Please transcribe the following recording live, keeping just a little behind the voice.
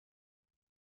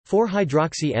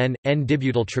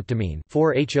4-hydroxy-N-N-dibutyltryptamine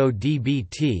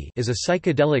 (4-HODBT) is a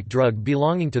psychedelic drug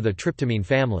belonging to the tryptamine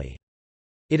family.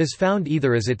 It is found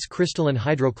either as its crystalline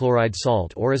hydrochloride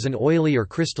salt or as an oily or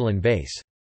crystalline base.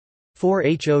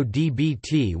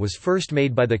 4-HODBT was first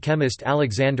made by the chemist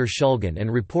Alexander Shulgin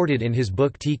and reported in his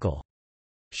book Article.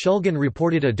 Shulgin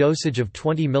reported a dosage of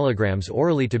 20 mg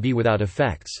orally to be without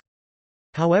effects.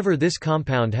 However, this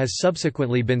compound has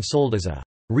subsequently been sold as a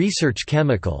research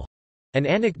chemical, and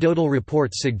anecdotal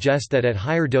reports suggest that at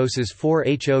higher doses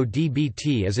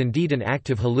 4-HODBT is indeed an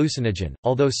active hallucinogen,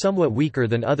 although somewhat weaker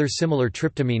than other similar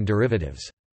tryptamine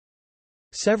derivatives.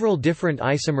 Several different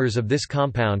isomers of this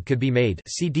compound could be made,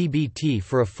 see DBT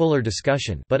for a fuller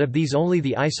discussion, but of these only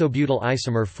the isobutyl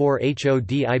isomer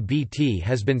 4-HODIBT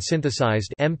has been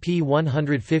synthesized MP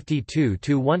 152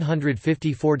 to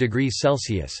 154 degrees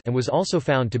Celsius and was also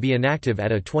found to be inactive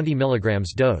at a 20 mg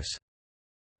dose.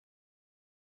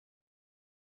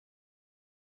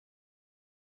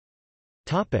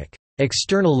 Topic: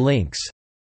 External links.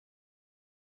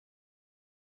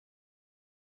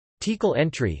 Article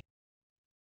entry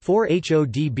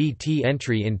 4-HODBT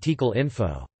entry in Article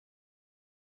info